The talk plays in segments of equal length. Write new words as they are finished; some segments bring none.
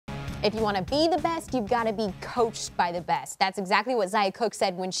If you want to be the best, you've got to be coached by the best. That's exactly what Zia Cook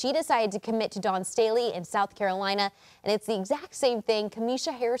said when she decided to commit to Dawn Staley in South Carolina. And it's the exact same thing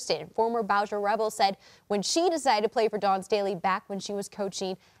Kamesha Hairston, former Bowser Rebel, said when she decided to play for Dawn Staley back when she was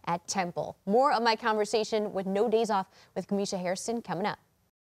coaching at Temple. More of my conversation with No Days Off with Kamesha Hairston coming up.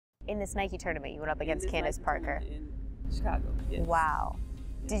 In this Nike tournament, you went up against Candace Parker. In Chicago, yes. Wow.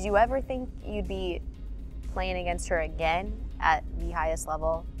 Did you ever think you'd be playing against her again at the highest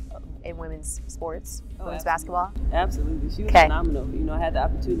level in women's sports, women's basketball? Absolutely. She was phenomenal. You know, I had the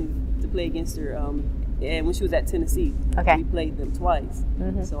opportunity to play against her and when she was at Tennessee. We played them twice.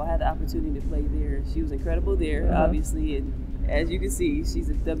 So I had the opportunity to play there. She was incredible there, obviously, and as you can see, she's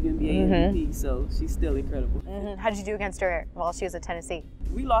a WNBA MVP, so she's still incredible. How did you do against her while she was at Tennessee?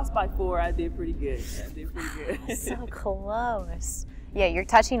 We lost by 4. I did pretty good. So close. Yeah, you're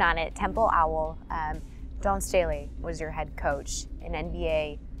touching on it. Temple Owl. Dawn Staley was your head coach in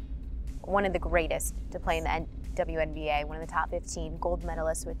NBA, one of the greatest to play in the WNBA, one of the top 15, gold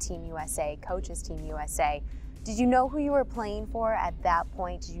medalists with Team USA, coaches Team USA. Did you know who you were playing for at that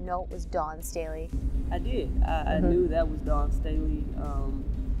point? Did you know it was Dawn Staley? I did. I knew that was Dawn Staley.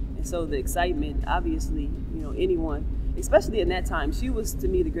 And so the excitement, obviously, you know, anyone, especially in that time, she was to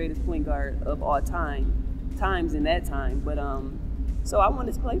me the greatest point guard of all times in that time. But so I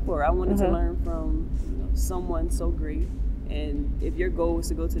wanted to play for her. I wanted to learn from, you know, someone so great. And if your goal is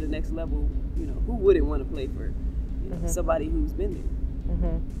to go to the next level, you know, who wouldn't want to play for, you know, somebody who's been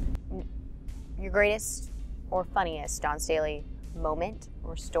there? Your greatest or funniest Dawn Staley moment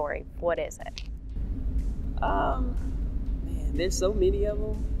or story, what is it? Man, there's so many of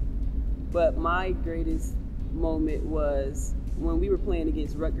them. But my greatest moment was when we were playing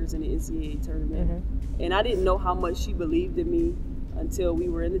against Rutgers in the NCAA tournament. And I didn't know how much she believed in me until we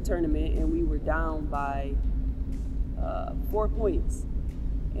were in the tournament and we were down by 4 points.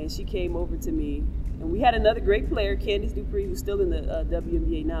 And she came over to me, and we had another great player, Candace Dupree, who's still in the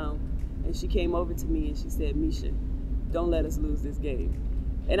WNBA now. And she came over to me and she said, "Misha, don't let us lose this game."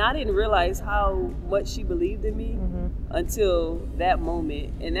 And I didn't realize how much she believed in me until that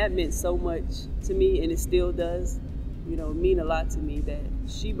moment. And that meant so much to me, and it still does, you know, mean a lot to me that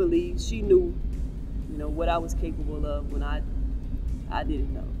she believed, she knew, you know, what I was capable of when I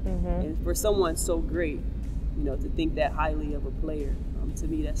didn't know. And for someone so great, you know, to think that highly of a player, to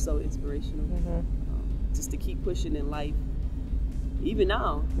me, that's so inspirational. Just to keep pushing in life. Even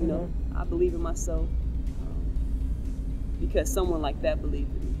now, you know, I believe in myself because someone like that believed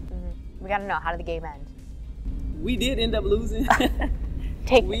in me. We got to know, how did the game end? We did end up losing.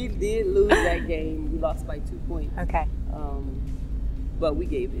 We did lose that game. We lost by 2 points. Okay. But we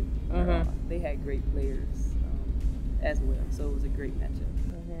gave it. They had great players as well, so it was a great matchup.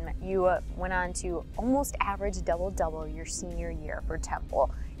 You went on to almost average double-double your senior year for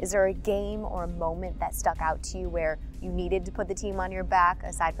Temple. Is there a game or a moment that stuck out to you where you needed to put the team on your back,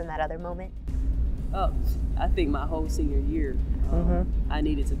 aside from that other moment? Oh, I think my whole senior year, I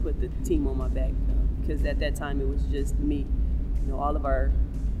needed to put the team on my back because at that time it was just me. You know, all of our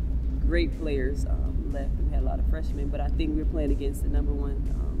great players left. We had a lot of freshmen, but I think we were playing against the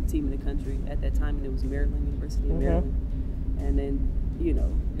 #1 team in the country at that time, and it was Maryland, University of Maryland. And then, you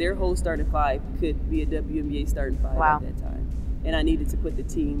know, their whole starting 5 could be a WNBA starting 5 at that time. And I needed to put the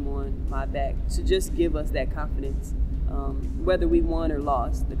team on my back to just give us that confidence, whether we won or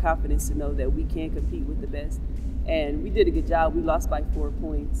lost, the confidence to know that we can compete with the best. And we did a good job. We lost by 4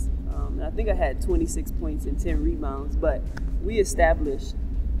 points. And I think I had 26 points and 10 rebounds, but we established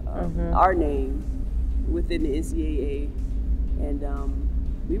our name within the NCAA, and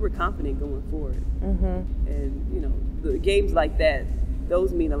we were confident going forward. And, you know, the games like that,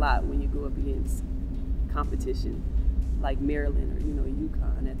 those mean a lot when you go up against competition like Maryland or, you know,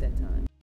 UConn at